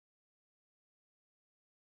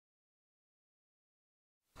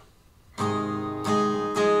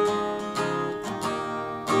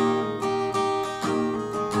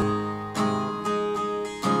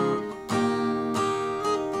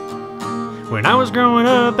When I was growing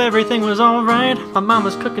up, everything was alright. My mom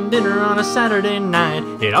was cooking dinner on a Saturday night.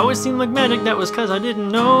 It always seemed like magic, that was cause I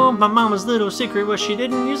didn't know. My mama's little secret was she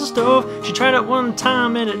didn't use a stove. She tried it one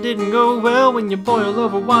time and it didn't go well. When you boil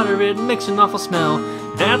over water, it makes an awful smell.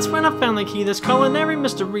 That's when I found the key, this culinary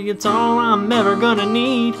mystery. It's all I'm ever gonna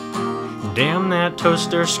need. Damn that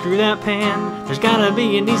toaster, screw that pan. There's gotta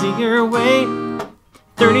be an easier way.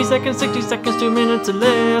 30 seconds, 60 seconds, 2 minutes or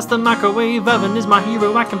less. The microwave oven is my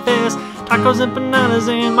hero, I confess. Tacos and empanadas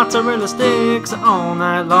and mozzarella sticks all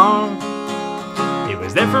night long. It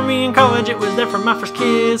was there for me in college, it was there for my first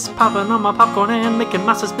kiss. Popping on my popcorn and making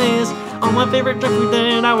my suspense. All my favorite junk food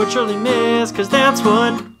that I would surely miss, cause that's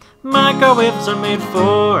what microwaves are made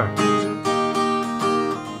for.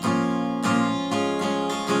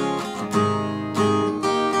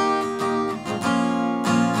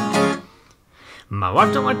 My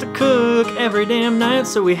wife don't like to cook every damn night,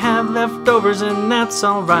 so we have leftovers and that's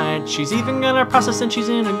alright. She's even got her process and she's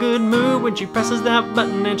in a good mood when she presses that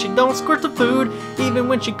button and she don't squirt the food. Even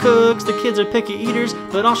when she cooks, the kids are picky eaters,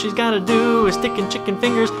 but all she's gotta do is stick in chicken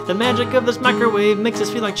fingers. The magic of this microwave makes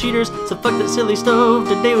us feel like cheaters, so fuck that silly stove,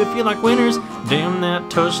 today we feel like winners. Damn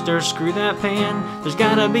that toaster, screw that pan, there's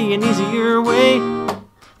gotta be an easier way.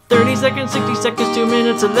 30 seconds, 60 seconds, 2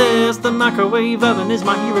 minutes or less. The microwave oven is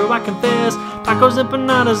my hero, I confess. Tacos,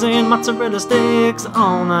 empanadas, and mozzarella sticks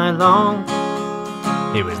all night long.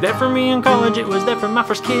 It was there for me in college, it was there for my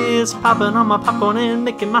first kiss. Popping on my popcorn and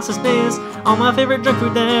making my suspense. All my favorite junk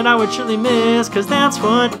food that I would surely miss, cause that's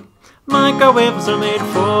what microwaves are made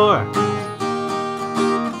for.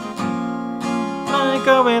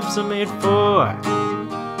 Microwaves are made for.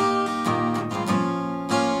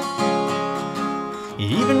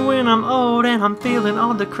 Even when I'm old and I'm feeling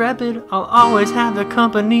all decrepit, I'll always have the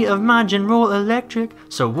company of my General Electric.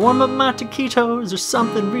 So warm up my taquitos or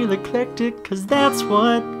something real eclectic, cause that's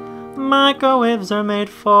what microwaves are made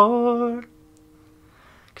for.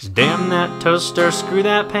 Cause damn that toaster, screw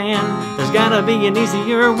that pan, there's gotta be an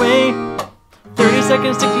easier way. 30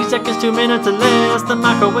 seconds, 60 seconds, 2 minutes or less. The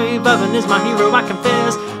microwave oven is my hero, I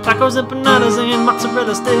confess. Tacos, empanadas, and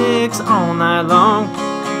mozzarella sticks all night long.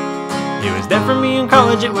 It was there for me in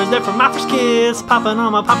college, it was there for my first kiss. Popping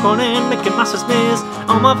on my popcorn and making my suspense.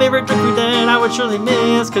 All my favorite junk food that I would surely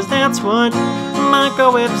miss, cause that's what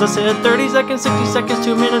microwaves, I said. 30 seconds, 60 seconds,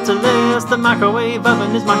 2 minutes or less. The microwave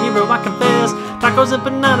oven is my hero, I confess. Tacos,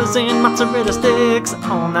 empanadas, and mozzarella sticks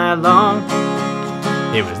all night long.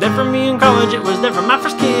 It was there for me in college, it was there for my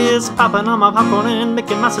first kiss. Popping on my popcorn and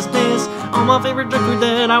making my suspense. All my favorite junk food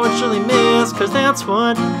that I would surely miss, cause that's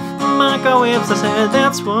what microwaves, I said.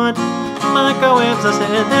 That's what microwaves, I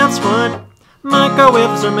said. That's what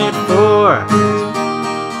microwaves are made for.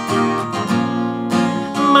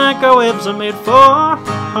 Microwaves are made for.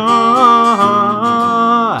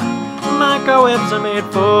 Microwaves are made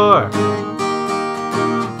for.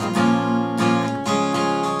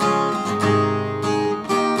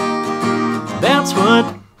 That's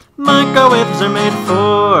what microwaves are made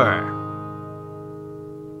for.